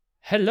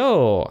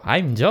Hello,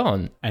 I'm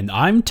John. And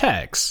I'm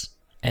Tex.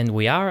 And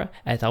we are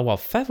at our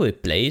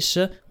favorite place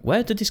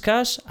where to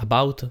discuss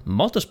about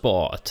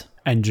motorsport.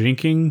 And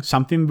drinking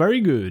something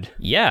very good.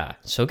 Yeah,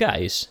 so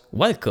guys,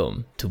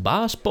 welcome to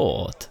Bar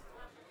Sport.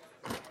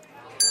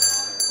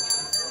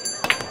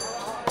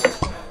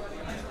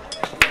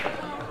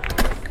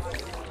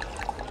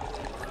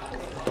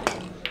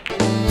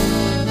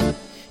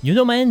 You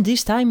know, man,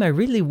 this time I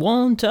really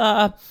want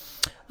a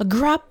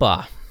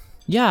grappa.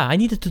 Yeah, I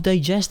needed to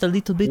digest a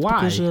little bit. Why?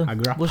 Because A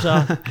grappa? was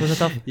a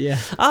tough. Yeah.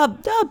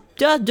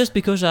 Just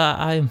because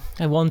I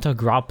want a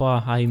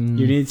grappa.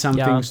 You need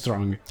something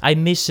strong. I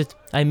miss it.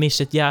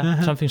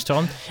 Yeah, something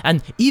strong.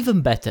 And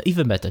even better,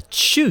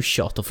 2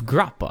 shot of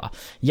grappa.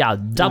 Yeah,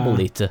 double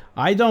it.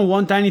 I don't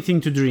want anything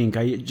to drink.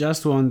 I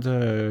just want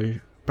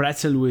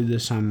pretzel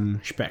with some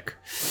speck.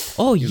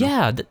 Oh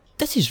yeah,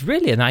 that is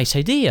really a nice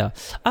idea.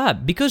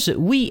 Because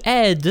we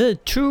had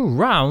 2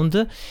 rounds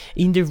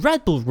in the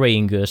RedBull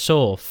Ring.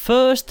 So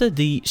first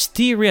the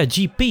Styria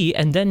GP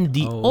and then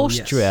the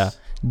Austria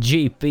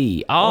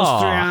GP.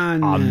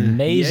 Austrian.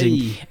 Amazing.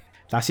 Yay.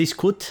 Das ist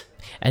gut.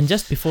 And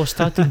just before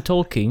starting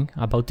talking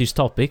about this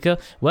topic,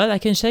 well, I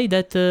can say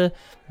that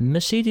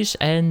Mercedes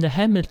and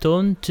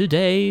Hamilton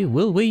today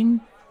will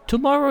win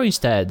tomorrow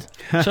instead.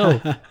 So,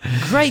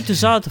 great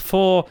result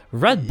for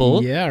Red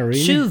Bull. Yeah,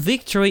 really. 2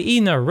 victories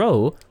in a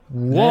row.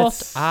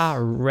 What a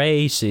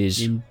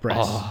races.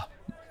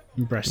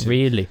 Impressive.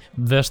 Really.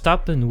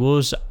 Verstappen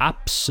was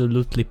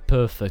absolutely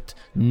perfect.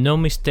 No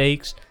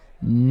mistakes.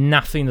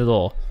 Nothing at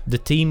all. The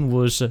team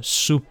was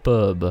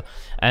superb,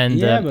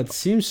 and but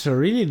seems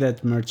really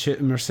that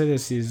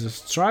Mercedes is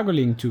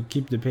struggling to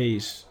keep the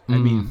pace. I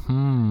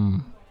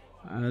mean,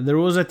 there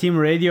was a team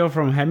radio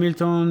from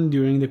Hamilton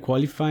during the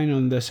qualifying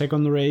on the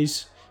second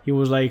race. He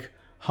was like,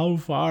 "How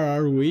far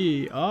are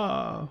we?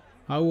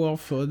 How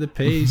off the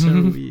pace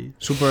are we?"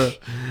 Super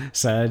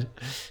sad.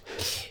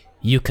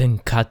 You can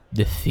cut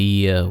the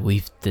fear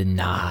with the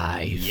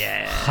knife.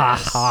 Yes. Ha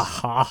ha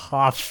ha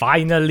ha!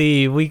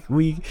 Finally,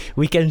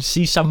 we can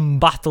see some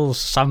battles,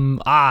 some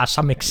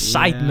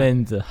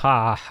excitement.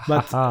 Ha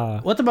ha ha!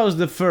 What about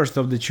the first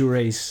of the 2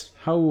 races?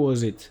 How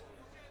was it?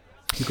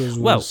 Because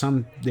it was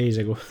some days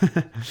ago.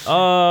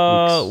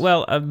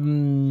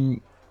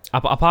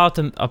 Apart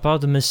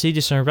the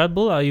Mercedes and Red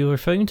Bull, are you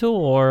referring to,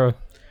 or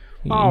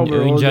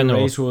in general?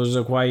 The race was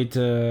quite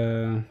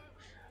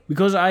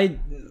because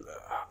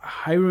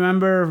I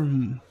remember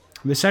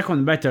the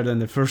second better than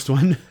the first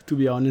one, to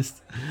be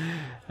honest.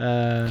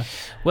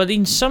 Well,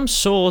 in some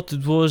sort,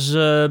 it was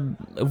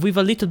with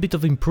a little bit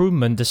of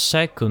improvement. The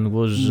second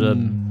was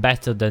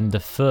better than the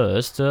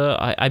first.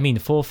 I mean,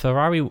 for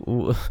Ferrari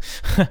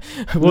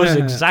was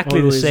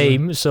exactly the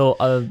same. So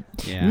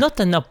not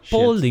an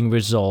appalling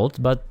result,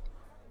 but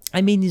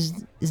I mean,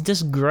 it's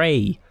just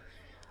grey.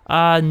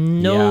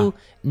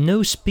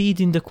 No speed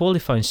in the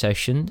qualifying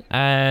session,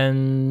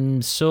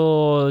 and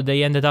so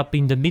they ended up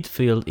in the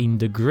midfield in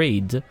the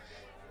grid,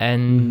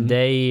 and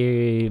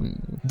they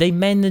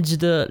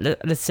managed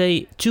let's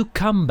say 2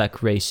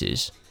 comeback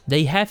races.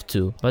 They have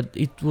to, but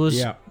it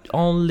was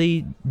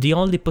only the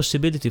only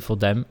possibility for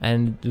them,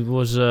 and it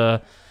was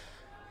a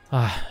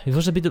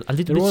little bit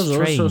strange. There was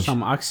also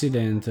some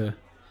accident.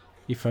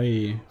 If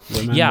I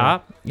remember.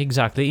 Yeah,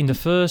 exactly. In the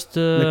first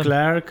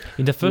Leclerc.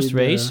 In the first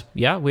race,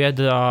 we had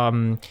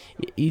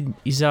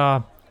is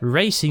a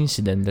race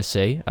incident, let's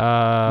say,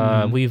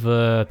 with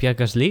Pierre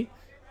Gasly.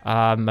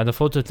 And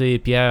unfortunately,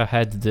 Pierre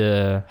had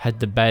the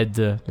bad,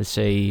 let's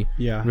say,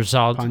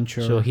 result,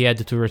 puncture. So he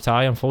had to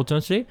retire,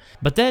 unfortunately.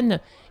 But then,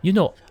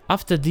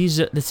 after this,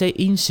 let's say,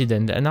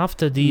 incident, and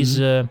after this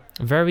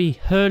very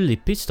early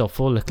pit stop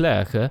for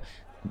Leclerc,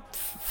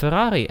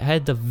 Ferrari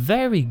had a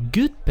very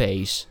good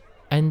pace.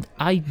 And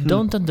I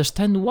don't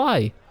understand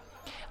why.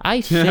 I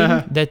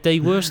think that they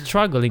were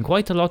struggling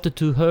quite a lot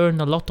to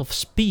earn a lot of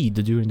speed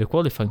during the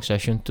qualifying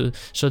session.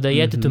 So they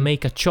had to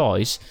make a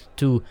choice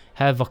to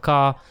have a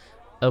car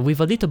with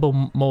a little bit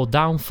more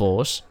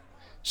downforce.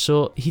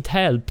 So it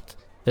helped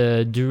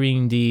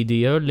during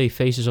the early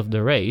phases of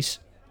the race.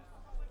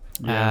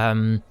 Yeah.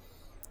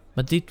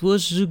 But it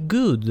was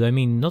good. I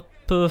mean, not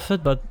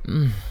perfect, but...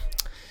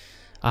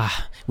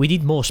 we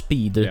need more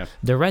speed. Yeah.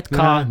 The red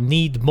car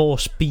need more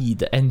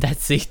speed, and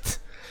that's it.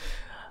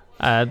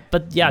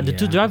 But the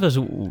 2 drivers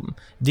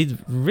did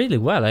really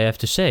well, I have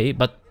to say.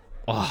 But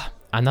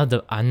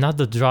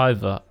another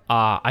driver.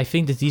 I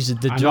think that is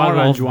the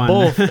driver of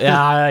both.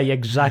 Yeah,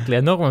 exactly.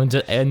 An orange,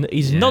 and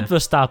is not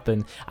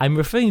Verstappen. I'm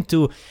referring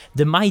to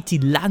the mighty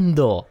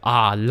Lando.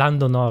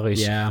 Lando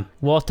Norris. Yeah.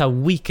 What a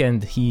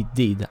weekend he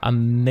did.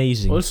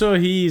 Amazing. Also,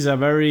 he is a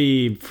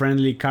very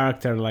friendly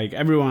character. Like,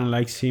 everyone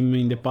likes him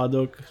in the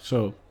paddock.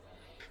 So,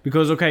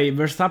 because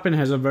Verstappen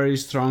has a very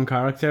strong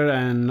character,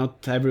 and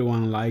not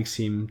everyone likes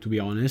him, to be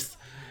honest.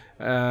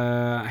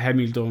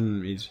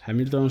 Hamilton is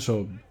Hamilton,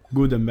 so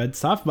good and bad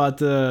stuff,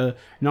 but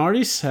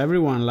Norris,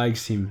 everyone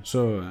likes him,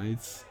 so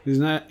it's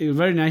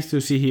very nice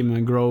to see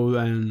him grow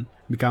and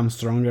become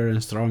stronger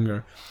and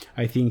stronger.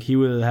 I think he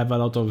will have a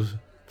lot of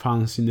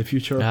fans in the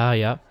future.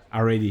 Yeah.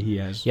 already he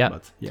has. Yeah.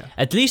 But yeah.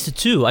 At least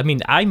 2. I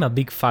mean, I'm a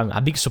big fan,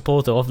 a big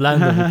supporter of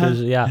Lando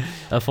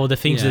because for the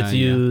things that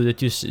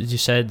you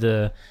said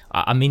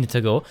a minute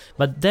ago.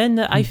 But then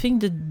I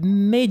think the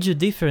major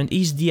difference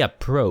is the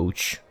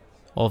approach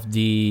of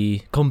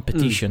the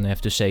competition. I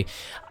have to say.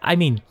 I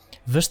mean,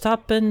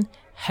 Verstappen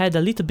had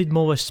a little bit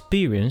more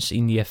experience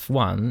in the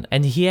F1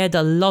 and he had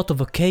a lot of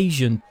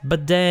occasion,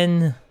 but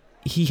then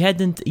he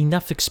hadn't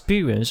enough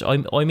experience.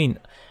 I mean,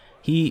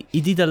 he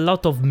did a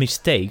lot of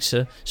mistakes.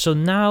 So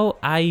now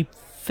I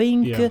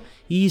think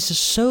he's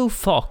so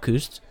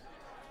focused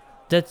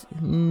that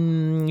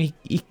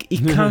he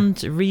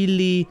can't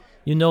really,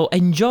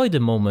 enjoy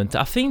the moment.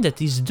 I think that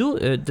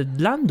that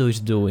Lando is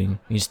doing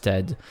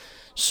instead.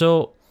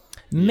 So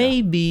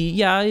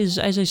maybe, as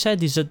I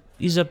said, is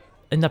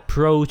an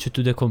approach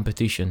to the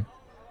competition.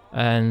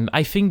 And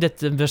I think that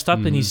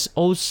Verstappen is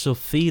also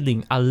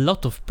feeling a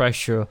lot of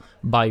pressure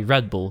by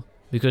Red Bull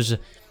because,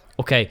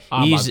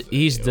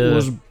 he's the... It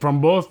was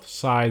from both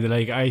sides.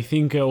 Like, I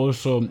think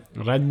also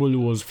Red Bull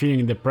was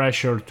feeling the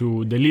pressure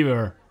to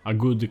deliver a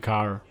good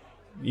car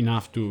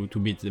enough to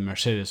beat the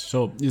Mercedes.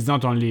 So it's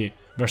not only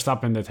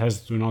Verstappen that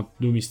has to not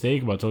do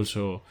mistake, but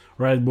also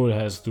Red Bull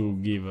has to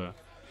give,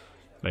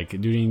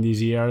 during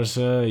these years,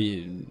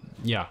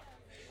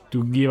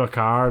 to give a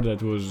car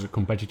that was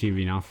competitive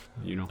enough,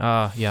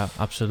 yeah,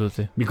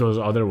 absolutely. Because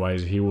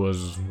otherwise he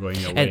was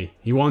going away.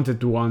 He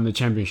wanted to win the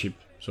championship,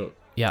 so...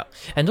 Yeah,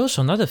 and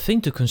also another thing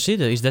to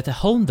consider is that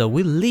Honda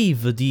will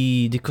leave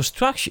the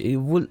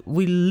construction, will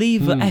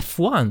leave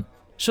F1.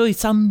 So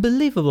it's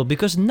unbelievable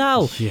because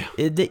now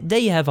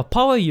they have a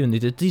power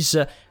unit that is...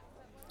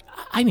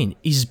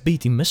 is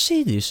beating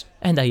Mercedes,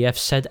 and I have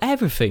said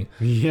everything.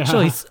 Yeah. So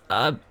it's...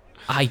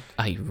 I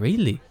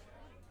really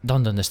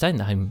don't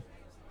understand.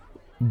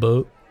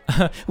 But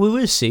we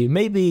will see.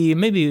 Maybe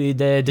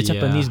the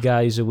Japanese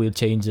guys will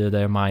change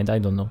their mind. I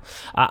don't know.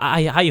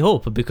 I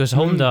hope because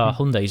Honda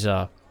is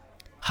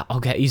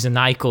is an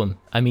icon.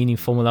 I mean, in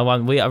Formula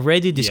One, we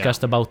already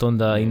discussed about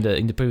Honda in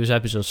the previous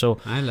episode. So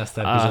last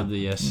episode,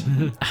 yes.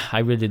 I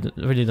really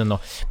don't know.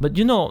 But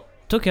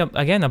talking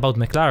again about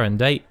McLaren,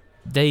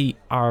 they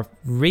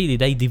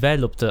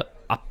developed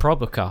a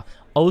proper car.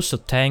 Also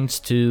thanks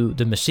to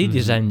the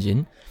Mercedes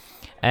engine.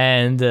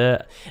 And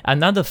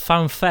another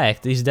fun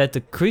fact is that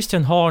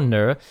Christian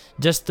Horner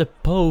just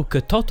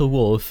poked Toto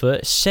Wolff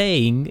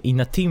saying in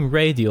a team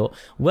radio,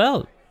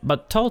 well,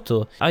 but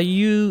Toto, are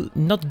you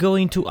not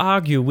going to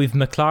argue with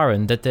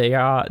McLaren that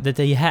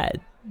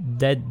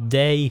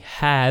they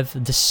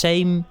have the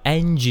same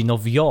engine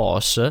of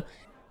yours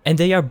and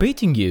they are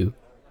beating you?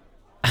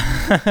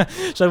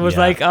 So it was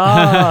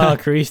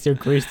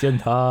Christian,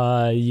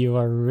 you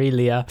are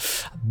really a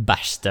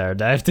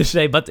bastard, I have to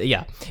say. But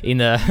in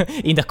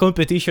the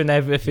competition,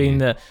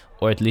 everything,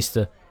 or at least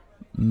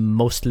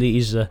mostly,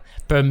 is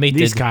permitted.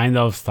 This kind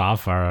of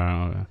stuff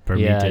are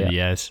permitted,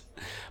 yes.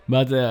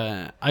 But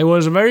I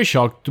was very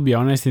shocked, to be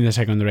honest, in the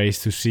second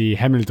race to see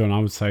Hamilton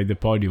outside the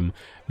podium.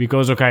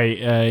 Because,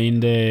 in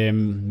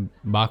the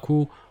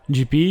Baku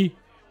GP,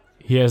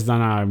 he has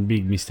done a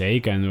big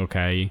mistake, and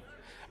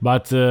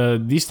but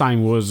this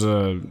time was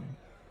a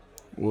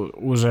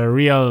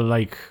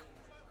real,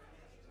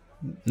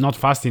 not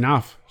fast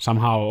enough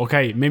somehow.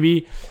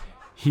 Maybe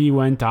he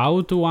went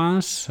out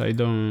once. I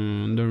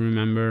don't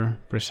remember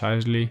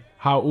precisely.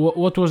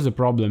 What was the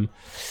problem?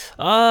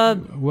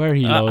 Where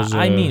he lost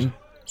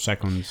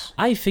seconds.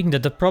 I think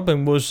that the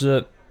problem was,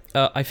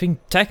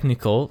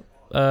 technical.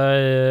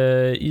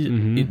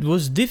 It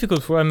was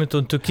difficult for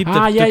Hamilton to keep the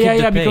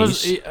pace.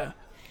 Because...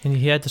 and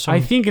he had some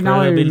I think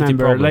now I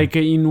remember, problem.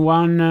 In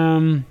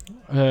one,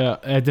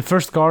 at the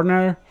first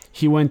corner,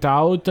 he went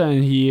out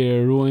and he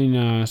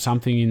ruined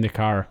something in the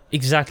car.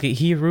 Exactly,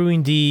 he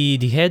ruined the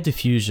header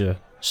diffuser,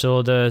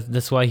 so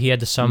that's why he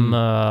had some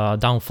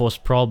downforce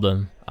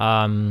problem.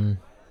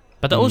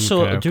 But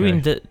also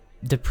during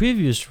the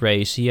previous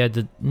race, he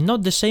had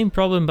not the same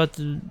problem, but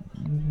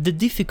the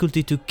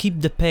difficulty to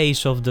keep the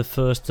pace of the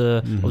first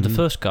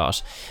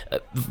cars,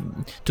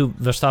 to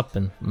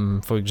Verstappen,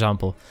 for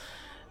example.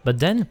 But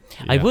then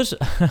I was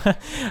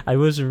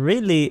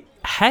really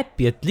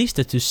happy at least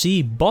to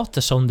see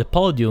Bottas on the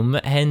podium,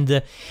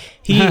 and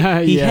he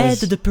had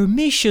the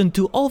permission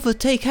to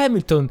overtake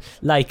Hamilton.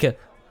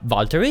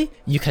 Valtteri,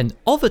 you can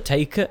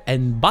overtake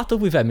and battle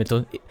with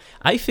Hamilton.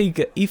 I think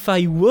if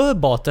I were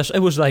Bottas, I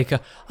was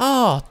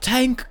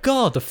thank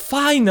God,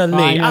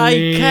 finally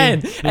I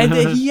can. And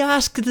he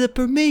asked the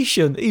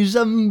permission. It's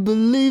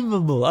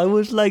unbelievable. I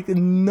was like,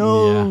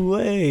 no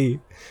way.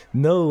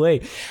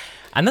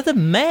 Another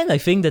man, I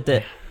think,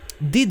 that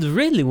did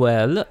really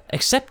well,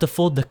 except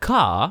for the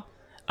car.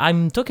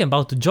 I'm talking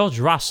about George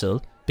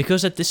Russell,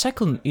 because in the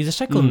second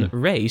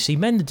race, he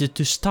managed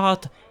to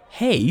start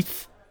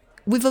 8th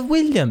with a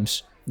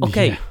Williams.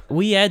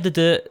 We had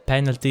the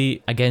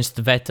penalty against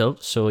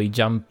Vettel, so he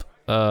jumped,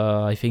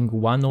 I think,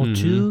 1 or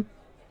 2,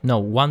 no,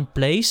 1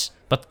 place.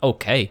 But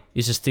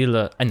it's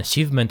still an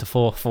achievement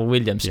for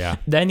Williams. Yeah.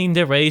 Then in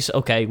the race,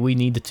 we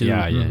needed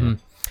to.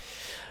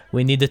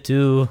 We needed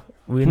to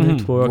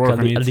work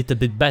a little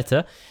bit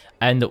better.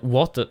 And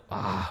what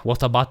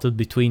a battle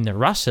between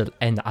Russell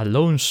and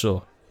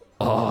Alonso.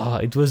 Oh,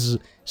 it was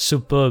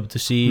superb to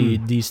see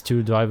these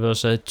two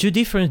drivers, two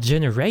different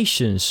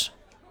generations.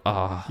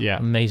 Oh, yeah,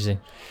 amazing.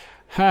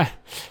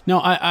 No,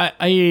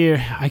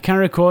 I can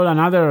recall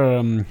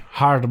another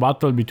hard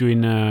battle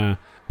between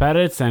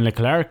Perez and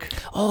Leclerc.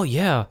 Oh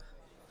yeah,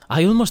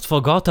 I almost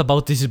forgot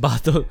about this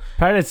battle.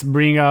 Perez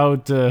bring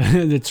out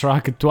the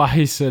track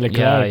twice.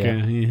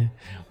 Leclerc he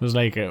was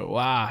like,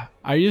 "Wow,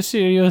 are you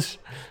serious?"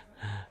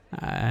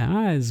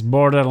 It's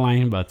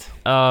borderline, but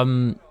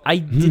I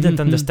didn't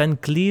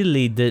understand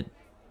clearly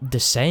the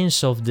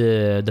sense of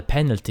the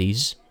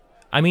penalties.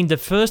 I mean, the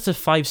first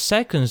 5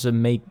 seconds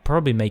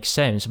probably make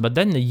sense, but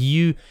then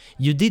you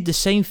did the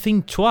same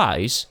thing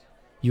twice.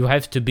 You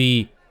have to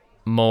be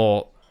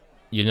more,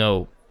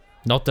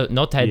 not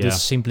add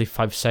this simply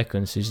 5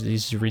 seconds.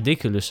 Is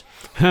ridiculous.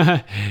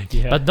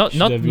 But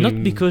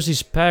not because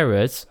it's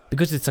Perez,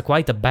 because it's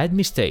quite a bad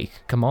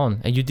mistake. Come on,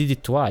 and you did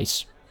it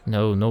twice.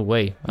 No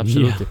way,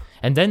 absolutely. Yeah.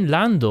 And then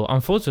Lando,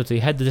 unfortunately,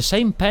 had the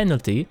same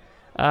penalty,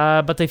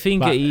 but I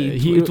think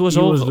he was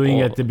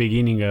doing at the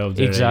beginning of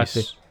the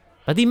race.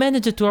 But he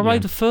managed to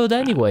arrive third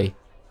anyway.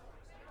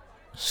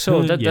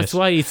 So that's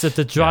why it's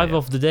the driver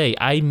of the day.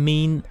 I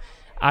mean,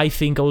 I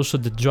think also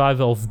the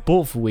driver of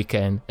both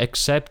weekend,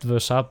 except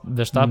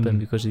Verstappen,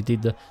 because he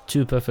did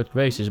 2 perfect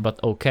races, but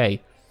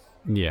okay.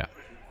 Yeah.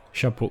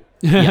 Chapeau.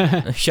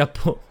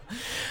 Chapeau.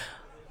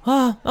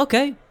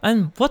 Okay.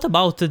 And what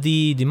about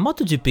the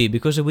MotoGP?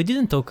 Because we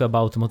didn't talk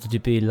about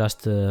MotoGP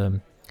last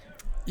there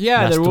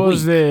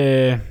was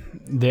the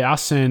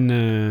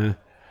Assen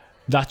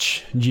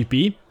Dutch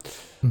GP.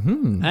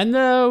 And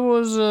I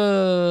was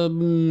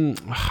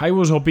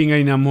hoping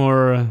in a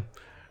more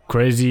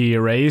crazy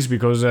race,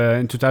 because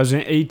in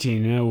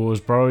 2018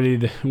 was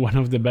probably one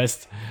of the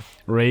best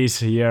race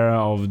here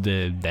of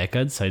the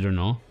decades. I don't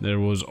know.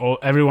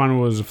 Everyone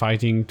was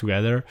fighting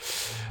together,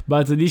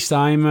 but this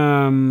time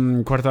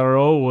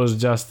Quartararo was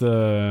just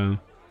the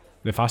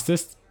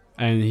fastest,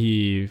 and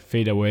he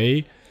faded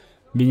away.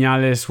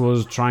 Vignales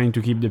was trying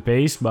to keep the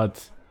pace,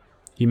 but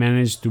he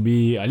managed to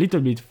be a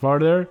little bit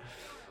further.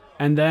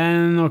 And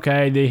then,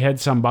 they had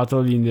some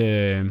battle in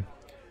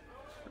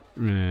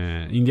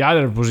the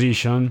other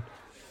position,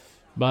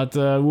 but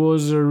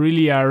was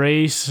really a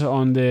race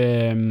on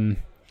the,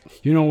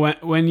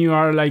 when you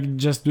are like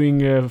just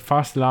doing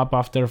fast lap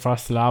after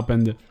fast lap,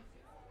 and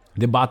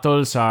the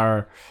battles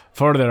are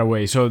further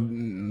away, so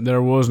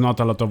there was not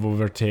a lot of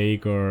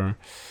overtake and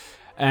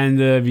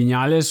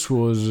Vignales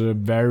was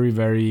very,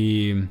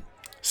 very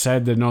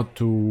sad not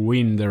to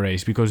win the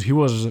race, because he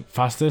was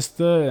fastest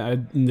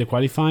in the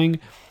qualifying.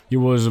 He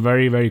was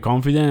very, very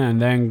confident,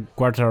 and then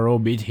Quartararo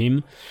beat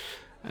him.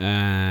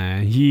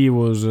 He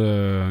was,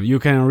 you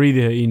can read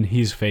in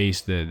his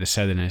face the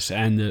sadness.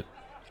 And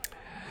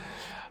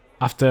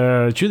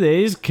after 2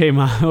 days came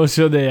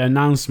also the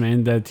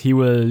announcement that he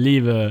will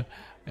leave the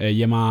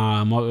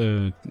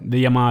Yamaha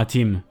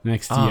team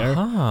next year.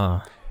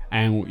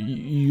 And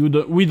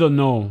we don't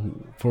know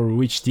for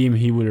which team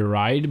he will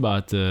ride,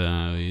 but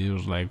it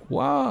was like,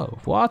 wow,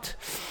 what?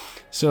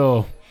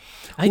 So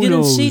I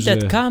didn't see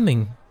that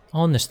coming.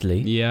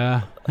 Honestly,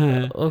 yeah.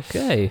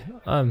 Okay.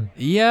 Well,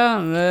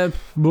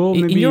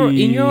 maybe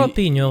in your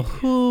opinion,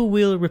 who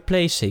will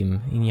replace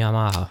him in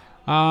Yamaha?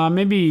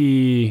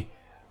 Maybe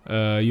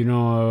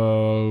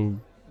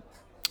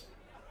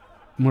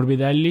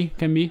Morbidelli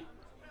can be,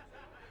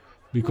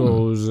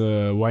 because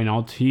why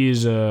not? He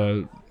is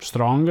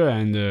strong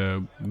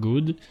and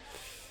good,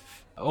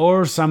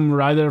 or some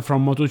rider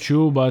from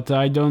Moto2, but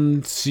I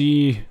don't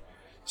see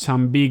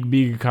some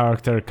big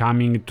character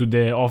coming to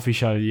the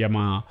official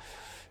Yamaha.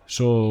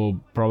 So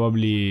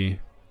probably,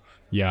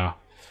 yeah.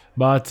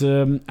 But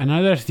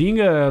another thing,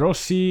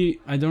 Rossi,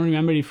 I don't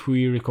remember if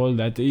we recall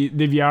that, the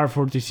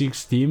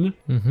VR46 team,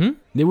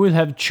 they will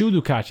have 2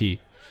 Ducati.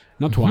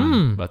 Not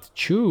one, but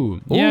 2.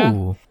 Ooh.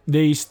 Yeah.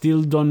 They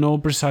still don't know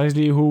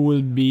precisely who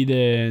will be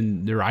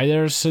the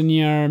riders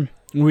near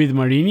with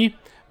Marini.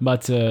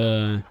 But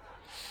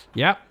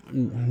yeah,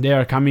 they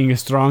are coming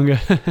strong.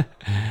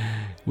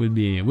 Will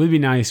be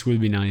nice.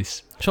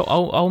 So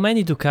how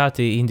many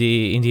Ducati in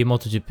the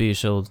MotoGP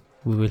so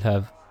we will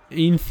have?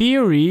 In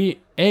theory,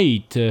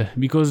 8,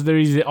 because there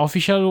is the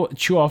official,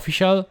 2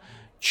 official,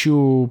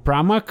 2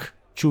 Pramac,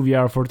 2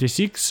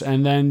 VR46,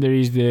 and then there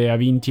is the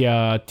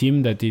Avintia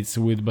team that is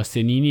with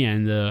Bastianini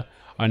and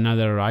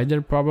another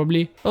rider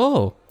probably.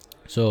 Oh,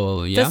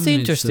 so yeah, that's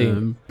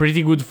interesting.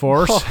 Pretty good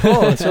force.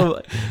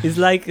 So it's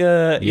like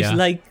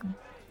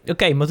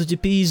okay,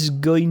 MotoGP is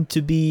going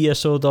to be a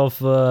sort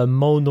of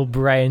mono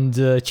brand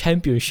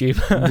championship.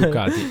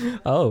 Ducati.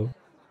 Oh,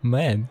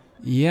 man.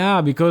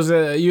 Yeah, because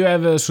you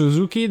have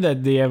Suzuki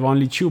that they have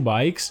only 2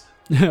 bikes,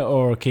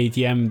 or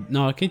KTM.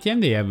 No, KTM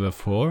they have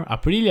 4.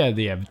 Aprilia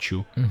they have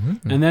 2.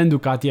 And then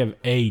Ducati have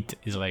 8.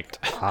 It's like,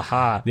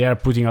 they are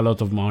putting a lot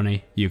of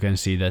money. You can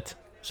see that.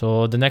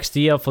 So the next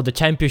year for the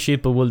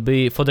championship will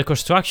be, for the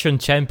construction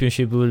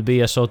championship will be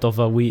a sort of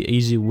a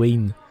easy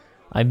win.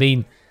 I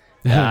mean,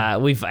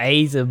 with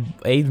eight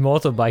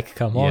motorbike.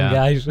 Come on,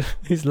 guys.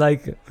 It's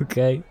like,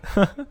 okay.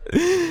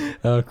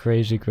 Oh,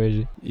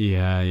 crazy.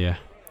 Yeah.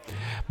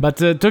 But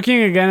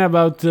talking again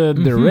about the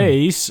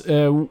race,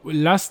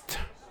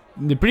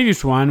 the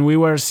previous one, we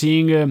were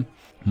seeing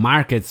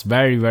markets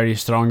very, very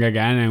strong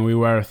again, and we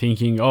were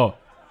thinking, oh,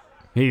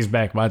 he's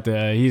back, but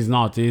he's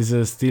not. He's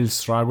still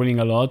struggling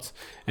a lot.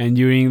 And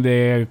during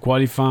the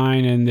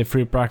qualifying and the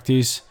free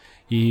practice,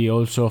 he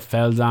also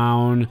fell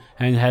down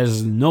and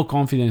has no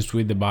confidence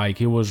with the bike.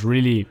 He was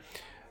really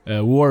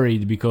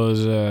worried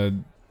because,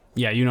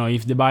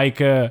 if the bike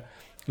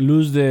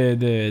lose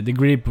the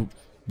grip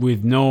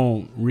with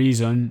no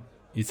reason,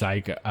 it's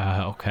like,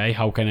 okay,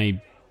 how can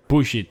I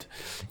push it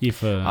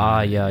if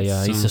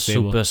it's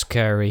super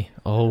scary.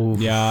 Oh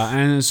yeah.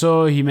 And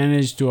so he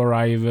managed to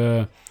arrive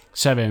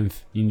 7th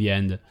in the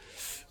end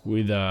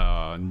with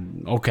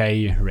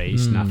okay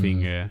race,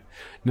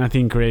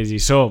 nothing crazy.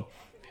 So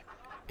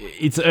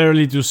it's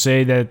early to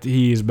say that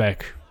he is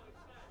back.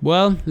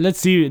 Well, let's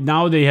see.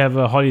 Now they have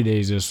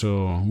holidays,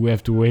 so we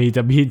have to wait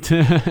a bit.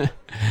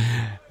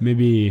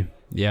 Maybe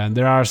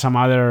there are some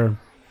other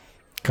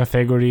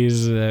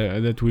categories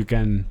that we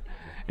can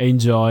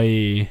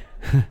enjoy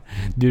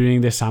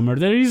during the summer.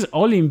 There is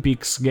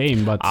Olympics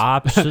game, but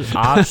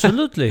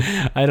absolutely.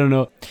 I don't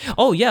know.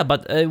 Oh yeah,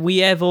 but we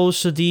have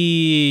also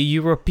the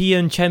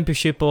European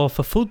Championship of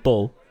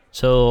football.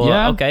 So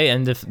okay,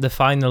 and the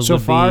final. So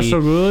far, so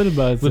good,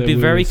 but would be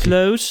very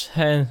close.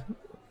 And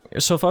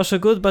so far, so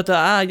good. But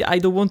I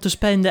don't want to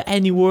spend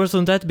any words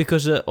on that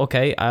because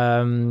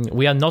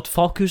we are not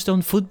focused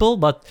on football,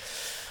 but.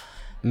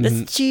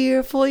 Let's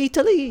cheer for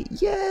Italy!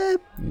 Yeah!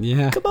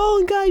 Come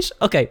on, guys!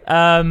 Okay,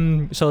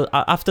 so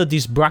after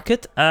this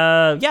bracket,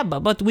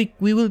 but we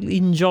will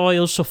enjoy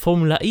also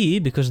Formula E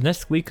because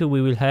next week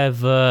we will have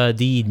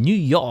the New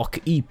York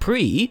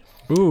E-Prix.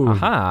 Ooh,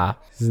 aha!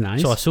 This is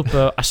nice.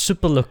 So a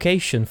super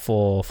location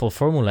for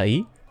Formula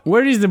E.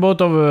 Where is the boat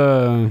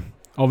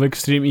of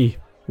Extreme E?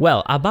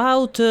 Well,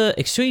 about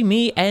Extreme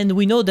E, and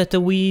we know that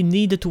we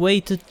need to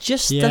wait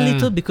just a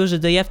little because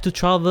they have to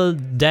travel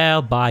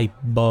there by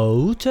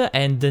boat,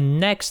 and the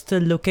next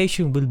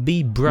location will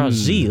be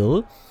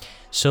Brazil.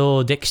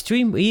 So the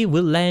Extreme E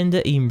will land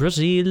in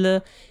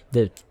Brazil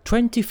the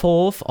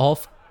 24th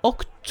of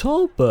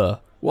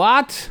October.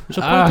 What?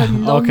 So quite a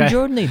long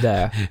journey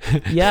there.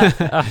 Yeah.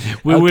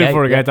 We will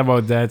forget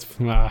about that.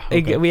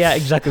 Yeah,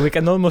 exactly. We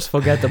can almost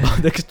forget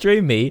about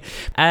Extreme E.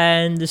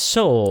 And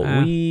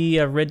so we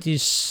already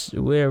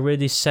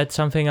said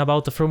something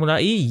about the Formula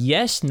E.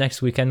 Yes,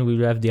 next weekend we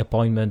will have the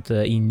appointment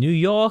in New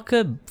York.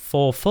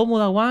 For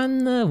Formula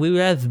 1, we will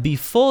have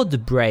before the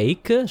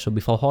break, so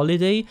before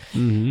holiday,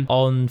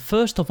 on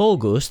 1st of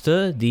August,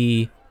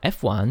 the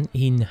F1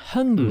 in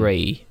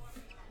Hungary.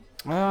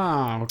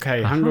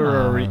 Okay.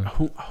 Hungary.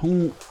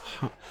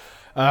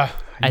 At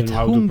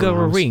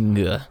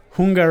Hungaroring.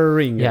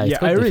 Hungaroring. Yeah,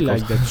 I really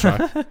like that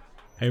track.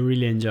 I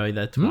really enjoy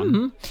that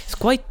one. It's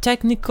quite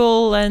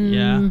technical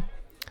and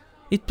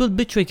it will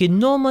be tricky.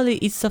 Normally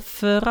it's a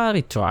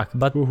Ferrari track,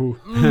 but we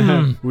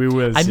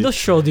will see. I'm not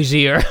sure this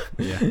year.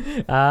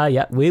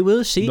 We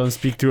will see. Don't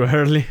speak too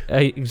early.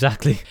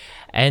 Exactly.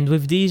 And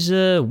with this,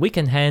 we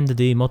can end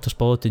the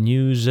motorsport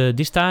news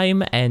this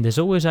time. And as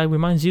always, I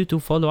remind you to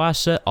follow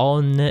us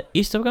on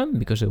Instagram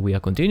because we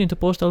are continuing to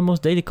post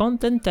almost daily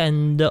content.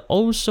 And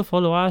also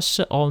follow us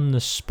on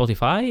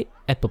Spotify,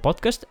 Apple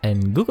Podcast,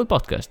 and Google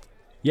Podcast.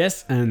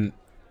 Yes, and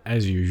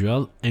as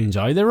usual,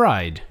 enjoy the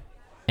ride.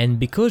 And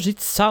because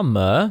it's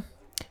summer,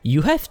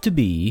 you have to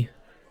be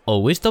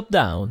always top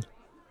down.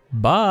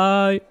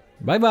 Bye.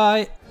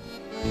 Bye-bye.